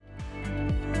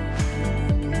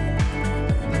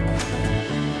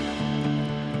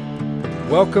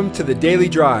Welcome to the Daily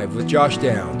Drive with Josh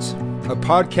Downs, a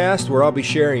podcast where I'll be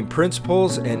sharing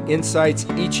principles and insights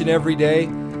each and every day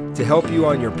to help you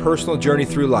on your personal journey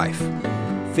through life.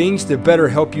 Things to better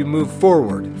help you move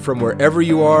forward from wherever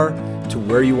you are to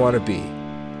where you want to be.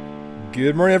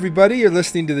 Good morning, everybody. You're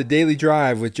listening to the Daily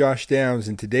Drive with Josh Downs,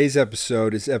 and today's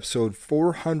episode is episode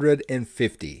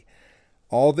 450.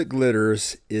 All that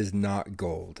glitters is not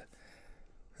gold.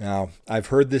 Now, I've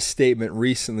heard this statement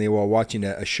recently while watching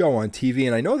a show on TV,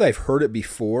 and I know that I've heard it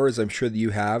before, as I'm sure that you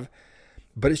have,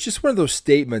 but it's just one of those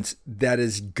statements that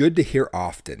is good to hear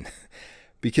often.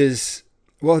 Because,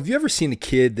 well, have you ever seen a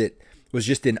kid that was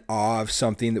just in awe of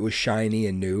something that was shiny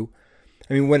and new?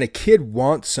 I mean, when a kid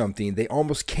wants something, they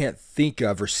almost can't think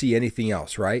of or see anything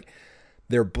else, right?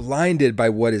 They're blinded by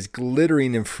what is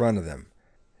glittering in front of them.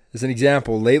 As an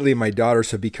example, lately my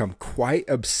daughters have become quite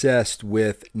obsessed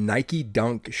with Nike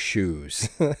Dunk shoes.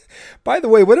 By the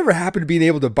way, whatever happened to being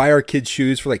able to buy our kids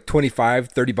shoes for like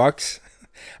 $25-$30?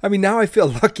 I mean, now I feel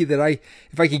lucky that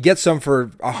if I can get some for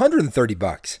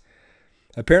 $130.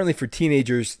 Apparently for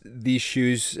teenagers, these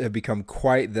shoes have become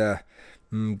quite the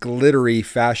glittery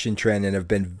fashion trend and have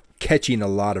been catching a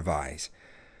lot of eyes.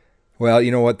 Well,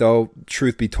 you know what though?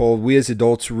 Truth be told, we as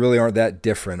adults really aren't that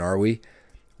different, are we?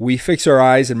 We fix our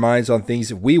eyes and minds on things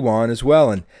that we want as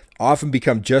well, and often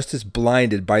become just as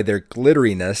blinded by their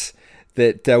glitteriness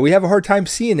that we have a hard time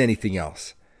seeing anything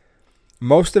else.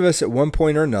 Most of us at one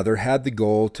point or another had the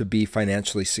goal to be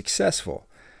financially successful.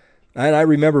 And I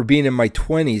remember being in my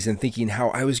 20s and thinking how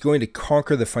I was going to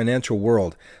conquer the financial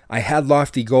world. I had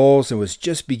lofty goals and was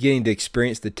just beginning to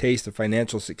experience the taste of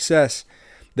financial success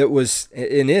that was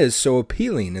and is so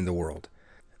appealing in the world.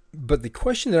 But the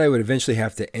question that I would eventually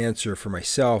have to answer for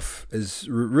myself, as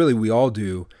really we all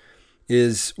do,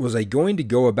 is was I going to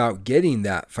go about getting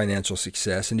that financial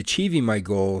success and achieving my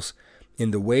goals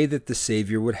in the way that the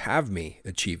Savior would have me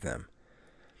achieve them?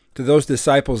 To those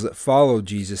disciples that followed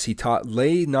Jesus, he taught,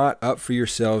 "Lay not up for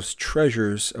yourselves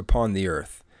treasures upon the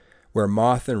earth, where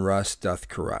moth and rust doth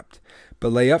corrupt,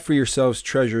 but lay up for yourselves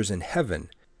treasures in heaven,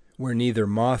 where neither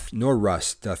moth nor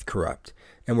rust doth corrupt,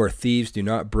 and where thieves do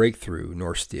not break through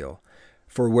nor steal.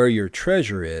 For where your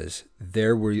treasure is,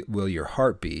 there will your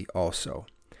heart be also."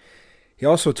 He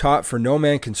also taught, "For no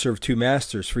man can serve two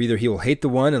masters, for either he will hate the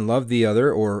one and love the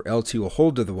other, or else he will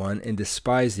hold to the one and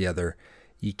despise the other.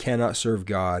 Ye cannot serve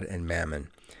God and mammon."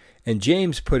 And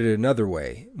James put it another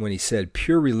way when he said,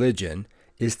 "Pure religion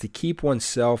is to keep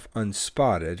oneself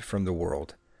unspotted from the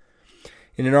world."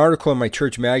 In an article in my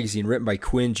church magazine written by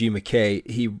Quinn G. McKay,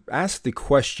 he asked the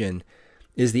question,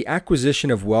 is the acquisition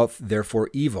of wealth therefore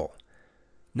evil?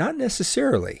 Not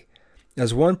necessarily.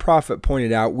 As one prophet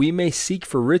pointed out, we may seek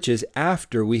for riches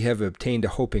after we have obtained a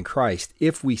hope in Christ,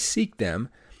 if we seek them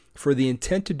for the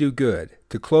intent to do good,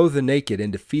 to clothe the naked,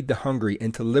 and to feed the hungry,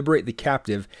 and to liberate the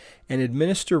captive, and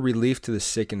administer relief to the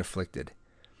sick and afflicted.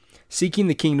 Seeking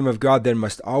the kingdom of God then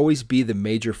must always be the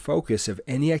major focus of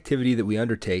any activity that we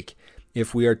undertake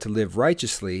if we are to live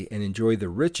righteously and enjoy the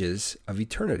riches of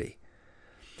eternity.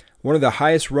 One of the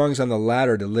highest rungs on the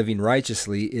ladder to living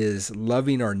righteously is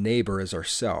loving our neighbor as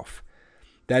ourself.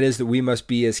 That is, that we must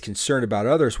be as concerned about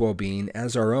others' well-being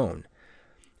as our own.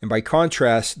 And by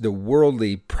contrast, the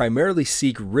worldly primarily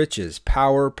seek riches,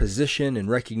 power, position, and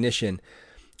recognition,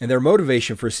 and their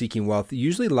motivation for seeking wealth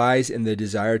usually lies in the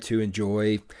desire to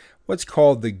enjoy what's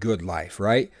called the good life,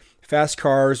 right? Fast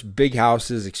cars, big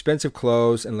houses, expensive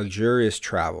clothes, and luxurious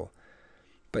travel.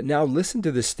 But now listen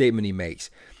to this statement he makes.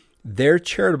 Their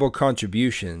charitable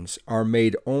contributions are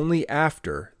made only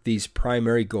after these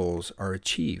primary goals are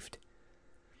achieved.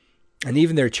 And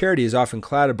even their charity is often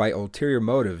clouded by ulterior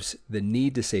motives, the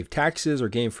need to save taxes or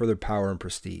gain further power and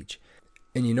prestige.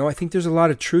 And I think there's a lot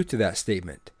of truth to that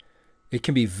statement. It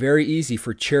can be very easy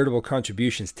for charitable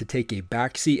contributions to take a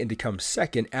backseat and to come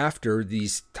second after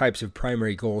these types of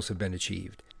primary goals have been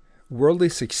achieved. Worldly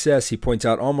success, he points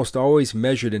out, almost always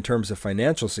measured in terms of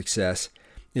financial success,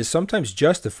 is sometimes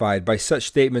justified by such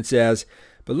statements as,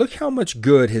 "But look how much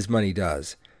good his money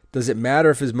does. Does it matter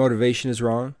if his motivation is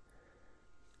wrong?"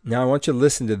 Now I want you to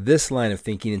listen to this line of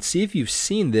thinking and see if you've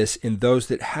seen this in those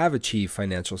that have achieved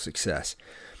financial success,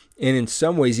 and in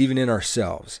some ways even in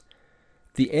ourselves.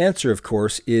 The answer, of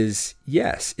course, is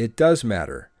yes, it does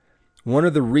matter. One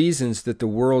of the reasons that the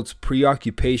world's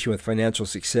preoccupation with financial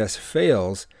success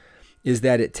fails is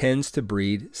that it tends to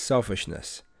breed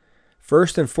selfishness.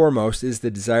 First and foremost is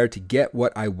the desire to get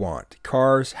what I want: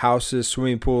 cars, houses,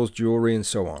 swimming pools, jewelry, and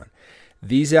so on.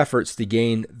 These efforts to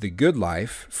gain the good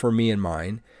life for me and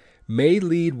mine may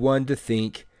lead one to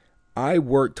think, I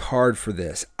worked hard for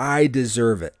this. I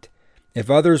deserve it. If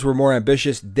others were more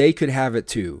ambitious, they could have it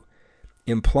too.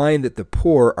 implying that the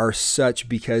poor are such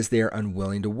because they are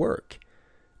unwilling to work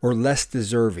or less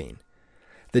deserving.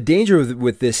 The danger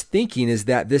with this thinking is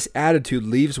that this attitude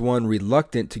leaves one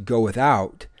reluctant to go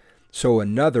without, so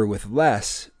another with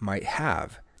less might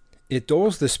have. It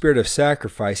dulls the spirit of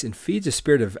sacrifice and feeds a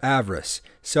spirit of avarice,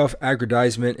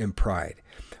 self-aggrandizement, and pride.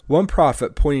 One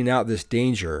prophet, pointing out this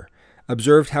danger,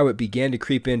 observed how it began to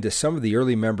creep into some of the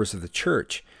early members of the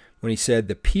church when he said,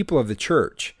 "The people of the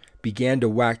church began to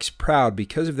wax proud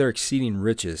because of their exceeding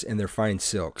riches and their fine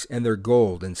silks and their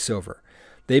gold and silver.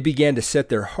 They began to set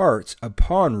their hearts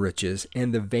upon riches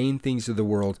and the vain things of the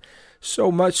world,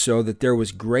 so much so that there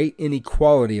was great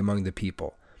inequality among the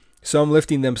people, some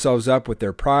lifting themselves up with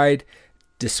their pride,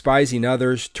 despising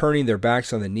others, turning their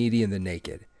backs on the needy and the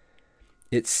naked."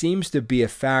 It seems to be a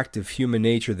fact of human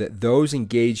nature that those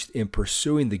engaged in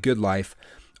pursuing the good life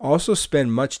also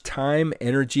spend much time,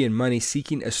 energy, and money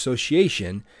seeking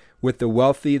association with the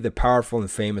wealthy, the powerful, and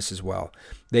famous as well.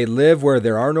 They live where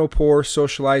there are no poor,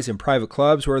 socialize in private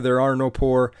clubs where there are no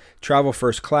poor, travel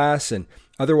first class, and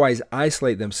otherwise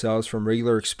isolate themselves from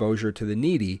regular exposure to the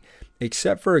needy,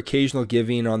 except for occasional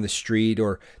giving on the street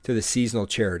or to the seasonal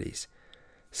charities.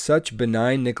 Such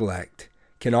benign neglect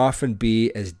can often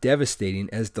be as devastating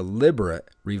as deliberate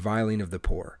reviling of the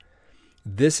poor.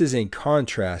 This is in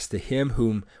contrast to him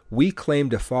whom we claim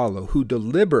to follow, who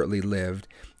deliberately lived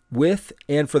with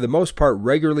and for the most part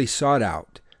regularly sought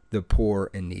out the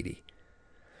poor and needy.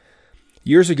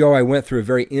 Years ago, I went through a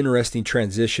very interesting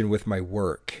transition with my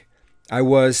work. I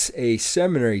was a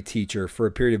seminary teacher for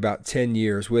a period of about 10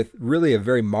 years with really a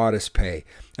very modest pay.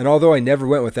 And although I never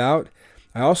went without,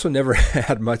 I also never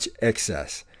had much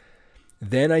excess.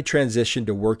 Then I transitioned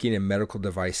to working in medical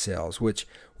device sales, which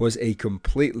was a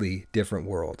completely different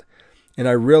world. And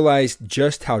I realized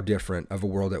just how different of a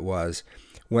world it was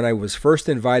when I was first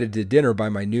invited to dinner by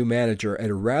my new manager at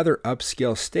a rather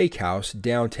upscale steakhouse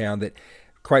downtown that,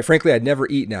 quite frankly, I'd never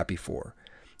eaten at before.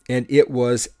 And it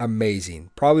was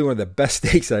amazing. Probably one of the best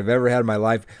steaks I've ever had in my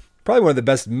life. Probably one of the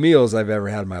best meals I've ever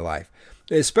had in my life,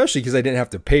 especially because I didn't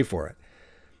have to pay for it.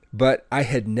 But I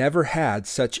had never had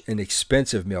such an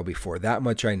expensive meal before, that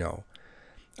much I know.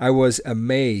 I was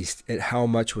amazed at how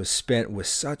much was spent with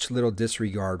such little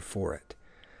disregard for it.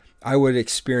 I would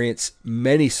experience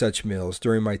many such meals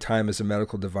during my time as a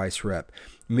medical device rep,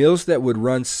 meals that would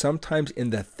run sometimes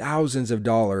in the thousands of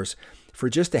dollars for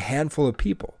just a handful of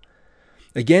people.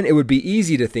 Again, it would be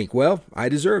easy to think, well, I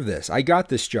deserve this. I got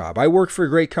this job. I work for a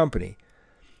great company.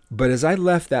 But as I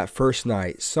left that first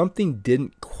night, something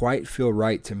didn't quite feel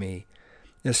right to me,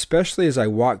 especially as I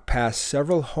walked past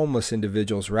several homeless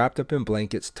individuals wrapped up in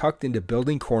blankets tucked into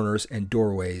building corners and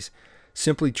doorways,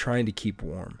 simply trying to keep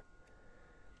warm.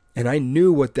 And I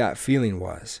knew what that feeling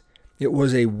was. It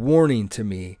was a warning to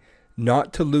me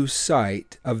not to lose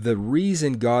sight of the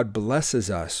reason God blesses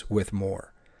us with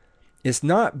more. It's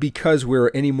not because we're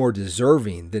any more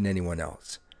deserving than anyone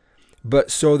else,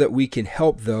 but so that we can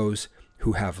help those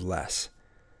who have less.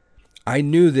 I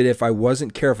knew that if I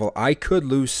wasn't careful, I could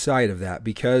lose sight of that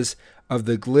because of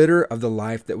the glitter of the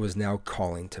life that was now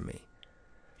calling to me.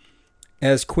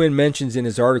 As Quinn mentions in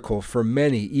his article, for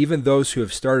many, even those who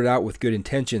have started out with good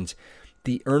intentions,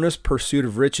 the earnest pursuit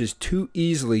of riches too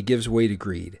easily gives way to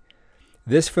greed.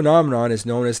 This phenomenon is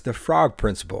known as the frog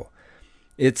principle.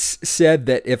 It's said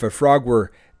that if a frog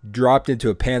were dropped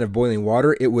into a pan of boiling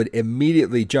water, it would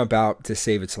immediately jump out to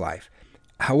save its life.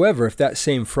 However, if that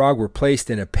same frog were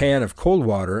placed in a pan of cold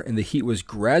water and the heat was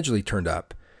gradually turned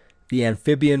up, the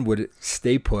amphibian would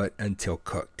stay put until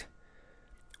cooked.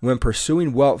 When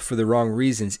pursuing wealth for the wrong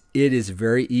reasons, it is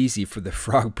very easy for the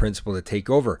frog principle to take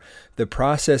over. The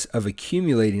process of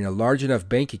accumulating a large enough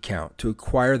bank account to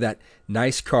acquire that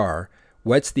nice car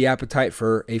whets the appetite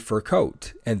for a fur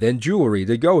coat, and then jewelry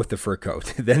to go with the fur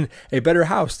coat, then a better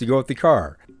house to go with the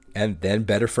car, and then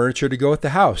better furniture to go with the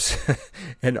house,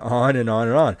 and on and on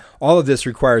and on. All of this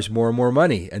requires more and more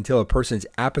money until a person's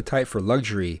appetite for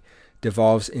luxury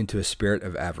devolves into a spirit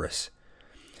of avarice.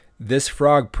 This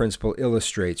frog principle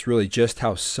illustrates really just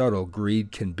how subtle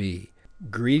greed can be.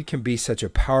 Greed can be such a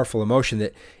powerful emotion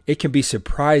that it can be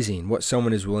surprising what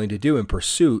someone is willing to do in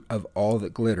pursuit of all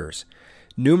that glitters.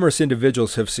 Numerous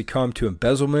individuals have succumbed to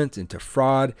embezzlement and to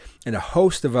fraud and a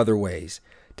host of other ways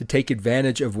to take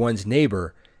advantage of one's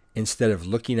neighbor instead of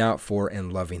looking out for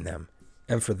and loving them.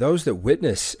 And for those that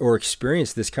witness or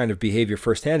experience this kind of behavior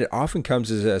firsthand, it often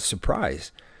comes as a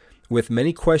surprise, with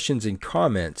many questions and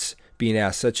comments being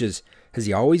asked, such as, has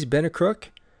he always been a crook?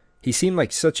 He seemed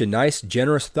like such a nice,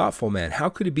 generous, thoughtful man. How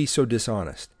could he be so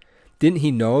dishonest? Didn't he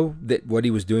know that what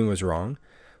he was doing was wrong?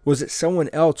 Was it someone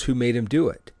else who made him do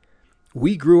it?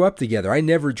 We grew up together. I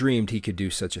never dreamed he could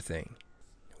do such a thing.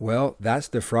 Well, that's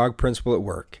the frog principle at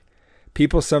work.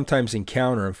 People sometimes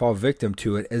encounter and fall victim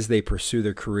to it as they pursue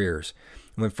their careers.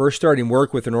 When first starting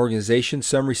work with an organization,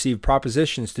 some receive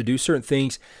propositions to do certain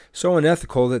things so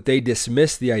unethical that they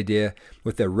dismiss the idea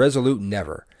with a resolute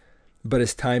never. But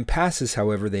as time passes,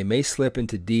 however, they may slip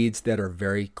into deeds that are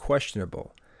very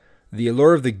questionable. The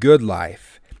allure of the good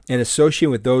life and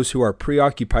associating with those who are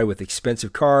preoccupied with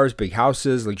expensive cars, big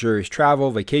houses, luxurious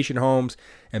travel, vacation homes,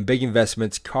 and big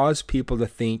investments cause people to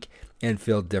think and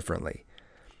feel differently.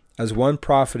 As one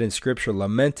prophet in Scripture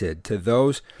lamented to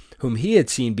those whom he had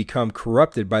seen become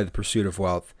corrupted by the pursuit of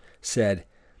wealth, said,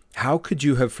 "How could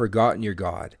you have forgotten your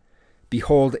God?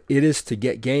 Behold, it is to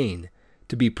get gain,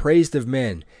 to be praised of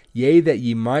men, yea, that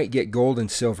ye might get gold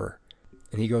and silver."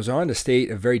 And he goes on to state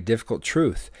a very difficult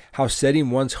truth, how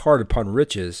setting one's heart upon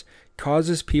riches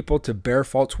causes people to bear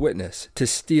false witness, to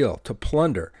steal, to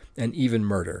plunder, and even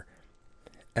murder.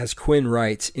 As Quinn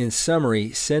writes, in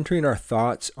summary, centering our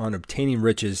thoughts on obtaining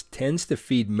riches tends to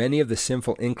feed many of the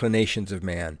sinful inclinations of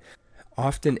man,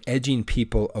 often edging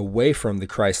people away from the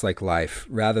Christ-like life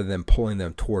rather than pulling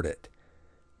them toward it.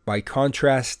 By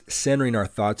contrast, centering our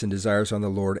thoughts and desires on the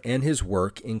Lord and His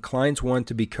work inclines one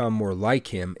to become more like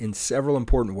Him in several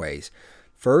important ways.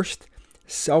 First,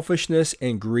 selfishness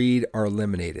and greed are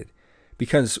eliminated,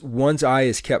 because one's eye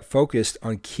is kept focused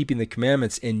on keeping the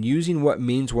commandments and using what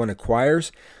means one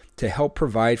acquires to help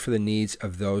provide for the needs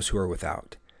of those who are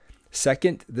without.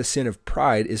 Second, the sin of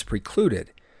pride is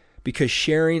precluded, because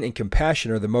sharing and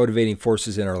compassion are the motivating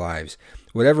forces in our lives.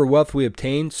 Whatever wealth we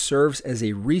obtain serves as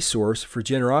a resource for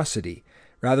generosity,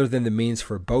 rather than the means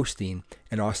for boasting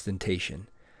and ostentation.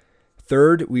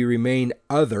 Third, we remain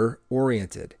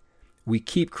other-oriented. We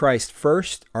keep Christ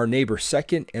first, our neighbor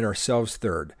second, and ourselves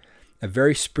third. A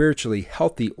very spiritually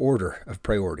healthy order of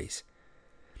priorities.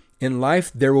 In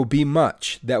life, there will be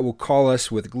much that will call us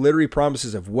with glittery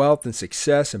promises of wealth and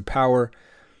success and power,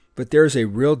 but there is a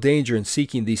real danger in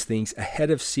seeking these things ahead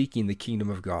of seeking the kingdom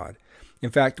of God. In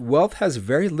fact, wealth has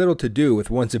very little to do with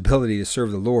one's ability to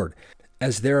serve the Lord,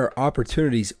 as there are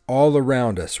opportunities all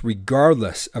around us,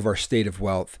 regardless of our state of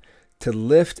wealth, to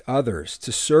lift others,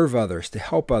 to serve others, to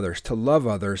help others, to love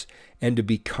others, and to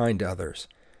be kind to others.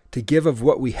 To give of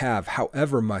what we have,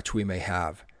 however much we may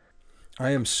have. I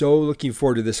am so looking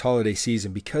forward to this holiday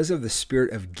season because of the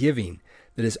spirit of giving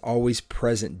that is always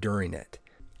present during it,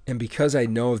 and because I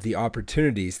know of the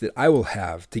opportunities that I will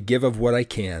have to give of what I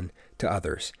can to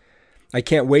others. I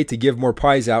can't wait to give more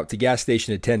pies out to gas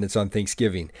station attendants on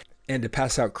Thanksgiving, and to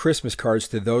pass out Christmas cards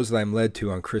to those that I'm led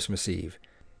to on Christmas Eve.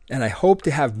 And I hope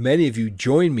to have many of you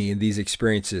join me in these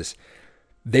experiences.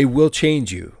 They will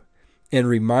change you and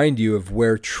remind you of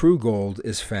where true gold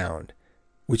is found,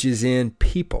 which is in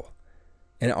people,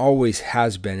 and always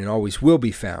has been and always will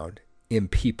be found in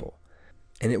people.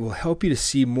 And it will help you to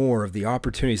see more of the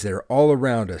opportunities that are all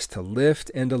around us to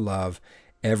lift and to love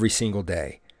every single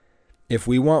day. If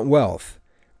we want wealth,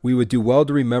 we would do well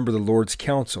to remember the Lord's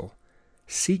counsel.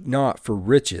 Seek not for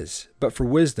riches, but for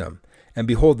wisdom, and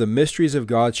behold, the mysteries of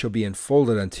God shall be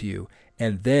unfolded unto you,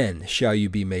 and then shall you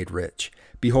be made rich.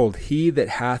 Behold, he that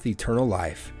hath eternal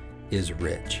life is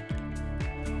rich.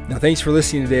 Now, thanks for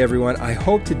listening today, everyone. I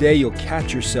hope today you'll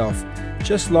catch yourself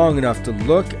just long enough to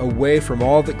look away from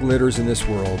all that glitters in this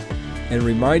world and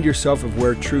remind yourself of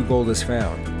where true gold is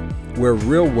found, where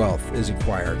real wealth is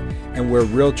acquired, and where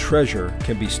real treasure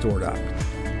can be stored up.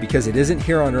 Because it isn't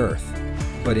here on earth,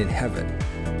 but in heaven.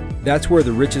 That's where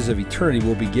the riches of eternity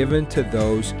will be given to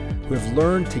those who have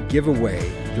learned to give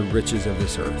away the riches of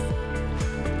this earth.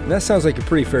 And that sounds like a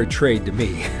pretty fair trade to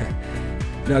me.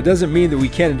 Now, it doesn't mean that we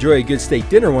can't enjoy a good steak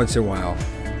dinner once in a while,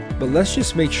 but let's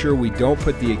just make sure we don't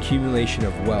put the accumulation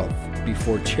of wealth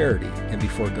before charity and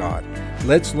before God.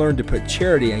 Let's learn to put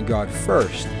charity and God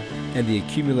first and the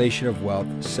accumulation of wealth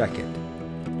second.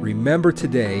 Remember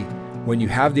today, when you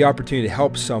have the opportunity to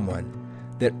help someone,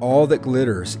 that all that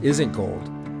glitters isn't gold,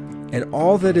 and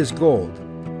all that is gold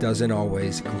doesn't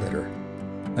always glitter.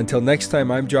 Until next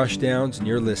time, I'm Josh Downs, and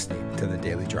you're listening to The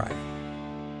Daily Drive.